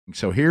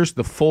So here's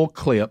the full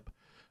clip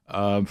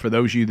for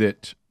those of you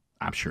that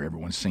I'm sure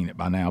everyone's seen it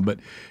by now, but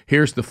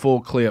here's the full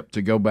clip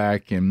to go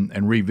back and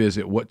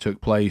revisit what took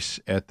place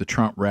at the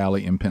Trump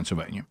rally in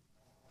Pennsylvania.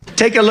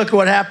 Take a look at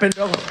what happened.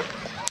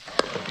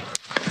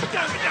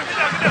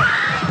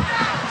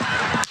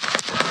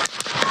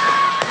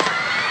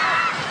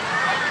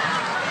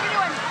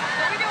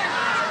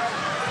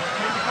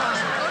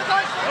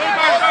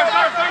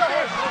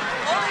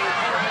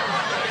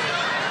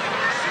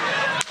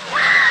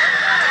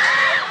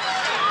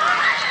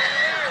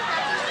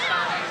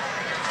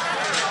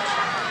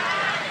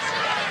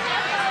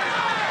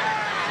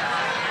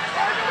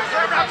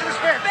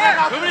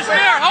 Move to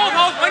spare. Hold.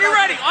 When you're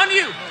ready. On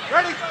you.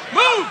 Ready?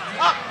 Move.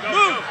 Up.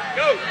 Move.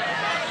 Go.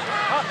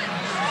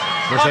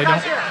 Where's they doing?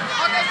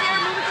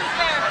 Move it to the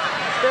spare.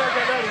 Spare,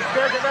 get ready.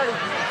 Spare, get ready.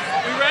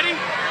 We ready?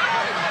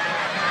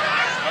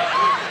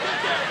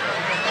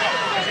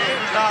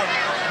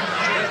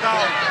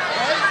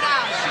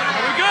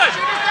 Are we good?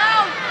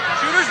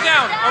 Shooters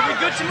down. Are we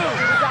good to move?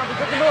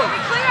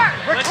 We're clear.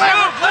 Let's move.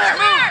 move. Let's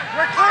move.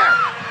 We're clear.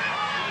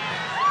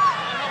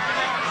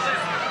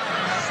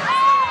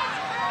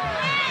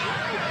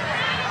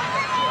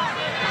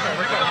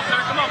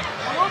 Come on.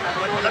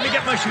 Let me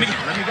get my shoes.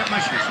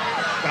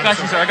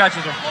 I got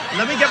you, sir.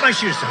 Let me get my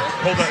shoes, sir.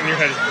 Hold that in your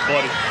head. It's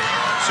bloody.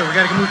 So we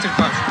got to move to the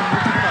bus.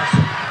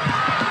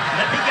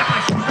 Let me get my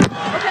shoes.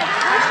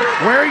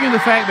 Where are you in the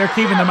fact they're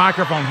keeping the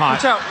microphone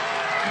hot? Watch out.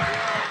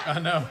 I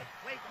know.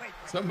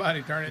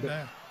 Somebody turn it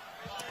down.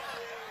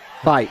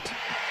 Fight.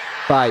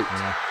 Fight.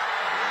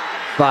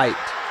 Fight.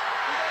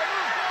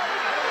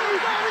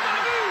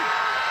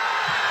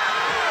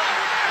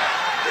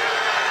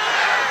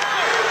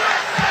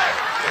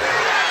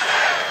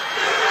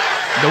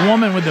 The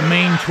woman with the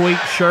mean tweed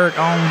shirt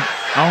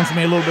owns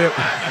me a little bit.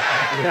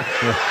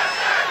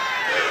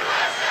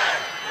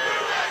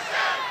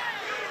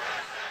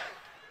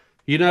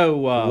 You know,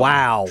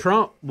 wow.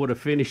 Trump would have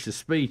finished the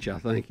speech, I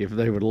think, if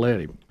they would have let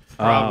him.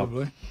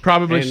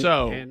 Probably And-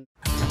 so. and-